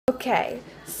Okay,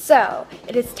 so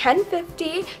it is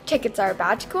 10:50, tickets are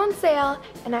about to go on sale,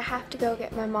 and I have to go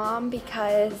get my mom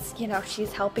because, you know,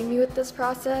 she's helping me with this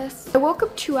process. I woke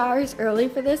up 2 hours early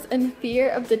for this in fear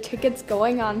of the tickets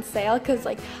going on sale because,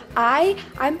 like,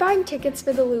 I'm buying tickets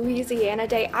for the Louisiana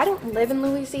day. I don't live in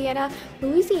Louisiana.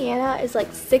 Louisiana is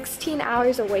like 16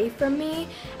 hours away from me,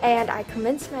 and I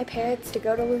convinced my parents to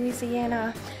go to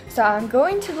Louisiana. So I'm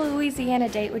going to the Louisiana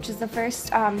date, which is the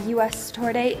first US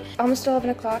tour date. Almost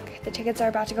 11 o'clock. The tickets are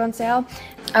about to go on sale.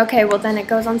 Okay, well then it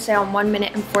goes on sale in 1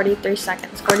 minute and 43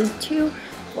 seconds. 42,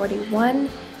 41.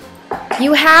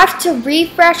 You have to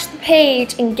refresh the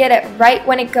page and get it right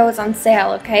when it goes on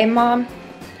sale, okay, Mom?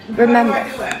 Remember.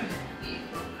 How do I do it?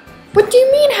 What do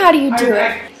you mean, how do you do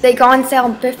it? They go on sale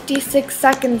in 56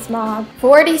 seconds, Mom.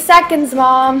 40 seconds,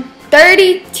 Mom.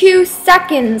 32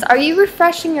 seconds. Are you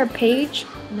refreshing your page?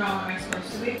 No, am I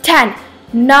supposed to be? 10,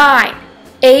 9,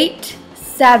 8,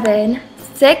 7,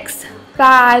 6,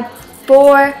 5,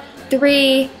 4,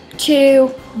 3, 2,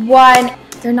 1.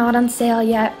 They're not on sale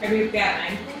yet. Maybe we've got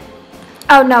 9.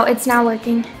 Oh no, it's not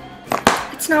working.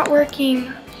 It's not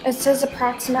working. It says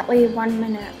approximately 1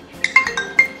 minute.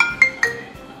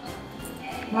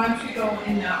 Why don't you go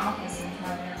in the office and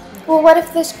try it? Well, what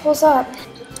if this pulls up?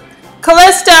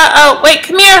 Callista! Oh, wait,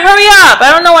 come here, hurry up!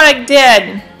 I don't know what I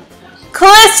did.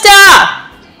 Callista!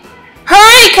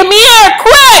 Hurry, come here,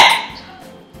 quick!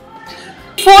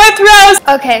 4th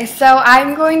row. Okay, so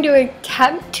I'm going to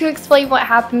attempt to explain what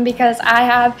happened because I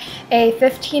have a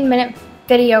 15-minute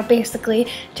video basically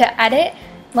to edit,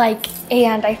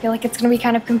 and I feel like it's gonna be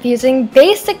kind of confusing.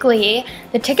 Basically,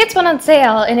 the tickets went on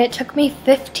sale and it took me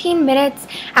 15 minutes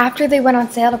after they went on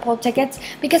sale to pull tickets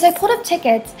because I pulled up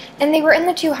tickets and they were in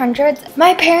the 200s.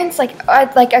 My parents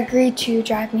agreed to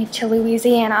drive me to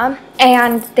Louisiana,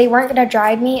 and they weren't gonna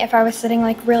drive me if I was sitting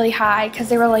like really high because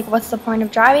they were like, what's the point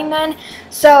of driving then?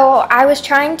 So I was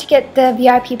trying to get the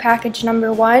VIP package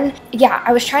number 1. Yeah,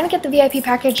 I was trying to get the VIP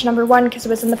package number 1 because it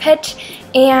was in the pitch,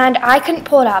 and I couldn't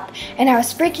pull it up, and I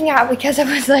was freaking out because I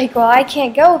was like, well, I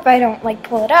can't go if I don't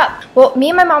pull it up. Well, me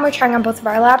and my mom were trying on both of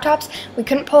our laptops. We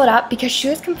couldn't pull it up because she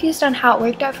was confused on how it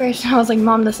worked at first, and I was like,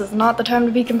 Mom, this is not the time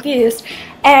to be confused.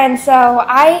 And so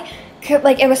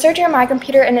it was searching on my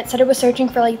computer, and it said it was searching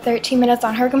for like 13 minutes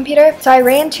on her computer. So I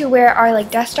ran to where our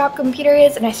desktop computer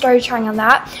is, and I started trying on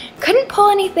that. Couldn't pull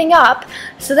anything up.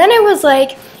 So then I was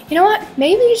like, you know what?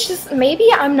 Maybe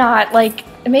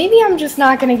I'm just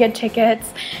not gonna get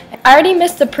tickets. I already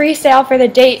missed the pre-sale for the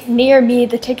date near me.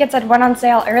 The tickets had went on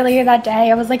sale earlier that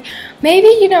day. I was like,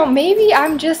 maybe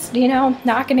I'm just,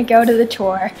 not gonna go to the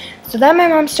tour. So then my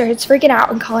mom started freaking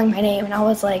out and calling my name, and I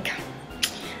was like,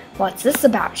 what's this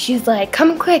about? She's like,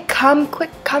 come quick, come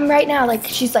right now.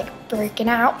 She's like freaking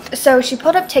out. So she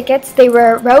pulled up tickets. They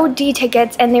were row D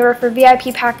tickets, and they were for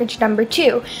VIP package number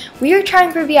 2. We were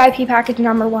trying for VIP package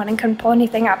number 1 and couldn't pull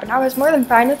anything up, and I was more than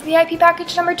fine with VIP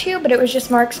package number 2, but it was just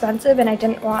more expensive, and I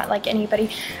didn't want I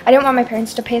didn't want my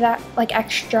parents to pay that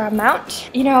extra amount.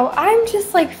 I'm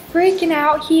just freaking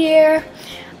out here.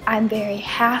 I'm very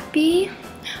happy.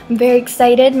 I'm very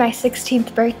excited. My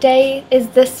 16th birthday is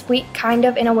this week, kind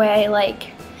of, in a way,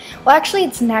 well, actually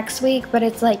it's next week, but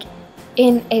it's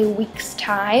in a week's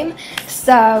time.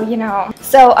 So,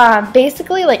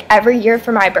 basically every year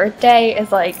for my birthday is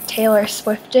Taylor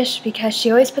Swiftish because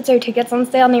she always puts her tickets on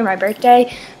sale near my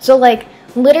birthday. So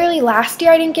literally last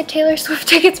year I didn't get Taylor Swift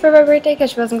tickets for my birthday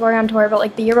because she wasn't going on tour,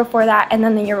 but the year before that, and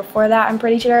then the year before that, I'm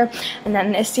pretty sure, and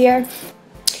then this year.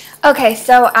 Okay,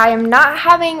 so I am not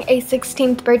having a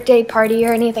 16th birthday party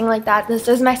or anything like that. This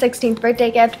is my 16th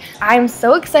birthday gift. I'm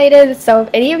so excited. So if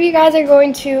any of you guys are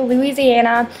going to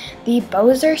Louisiana, the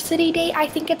Bossier City date, I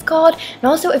think it's called. And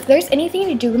also, if there's anything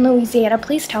to do in Louisiana,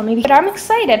 please tell me. But I'm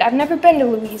excited. I've never been to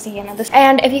Louisiana.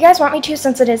 And if you guys want me to,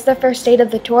 since it is the first date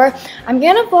of the tour, I'm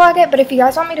gonna vlog it. But if you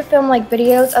guys want me to film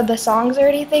videos of the songs or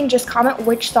anything, just comment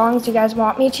which songs you guys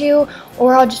want me to,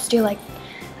 or I'll just do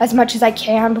as much as I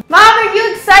can. Mom, are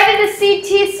you excited to see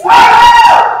T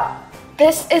Swift?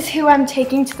 This is who I'm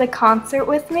taking to the concert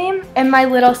with me, and my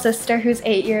little sister who's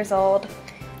 8 years old.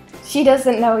 She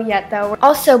doesn't know yet though.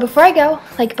 Also, before I go,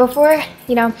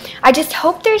 I just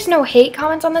hope there's no hate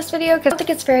comments on this video because I don't think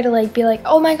it's fair to be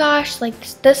oh my gosh,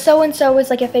 this so-and-so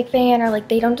is a fake fan, or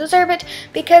they don't deserve it,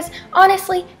 because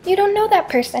honestly, you don't know that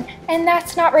person, and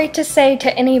that's not right to say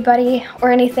to anybody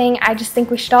or anything. I just think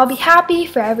we should all be happy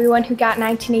for everyone who got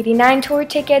 1989 tour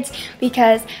tickets,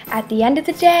 because at the end of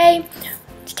the day,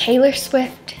 Taylor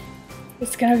Swift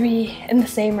It's gonna be in the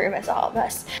same room as all of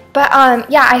us. But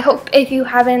yeah, I hope if you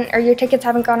haven't, or your tickets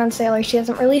haven't gone on sale, or she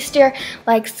hasn't released your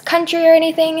like country or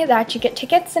anything, that you get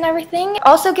tickets and everything.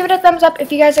 Also give it a thumbs up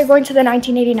if you guys are going to the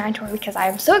 1989 tour, because I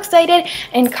am so excited,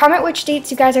 and comment which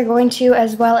dates you guys are going to,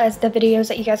 as well as the videos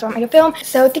that you guys want me to film.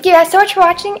 So thank you guys so much for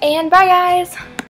watching, and bye guys.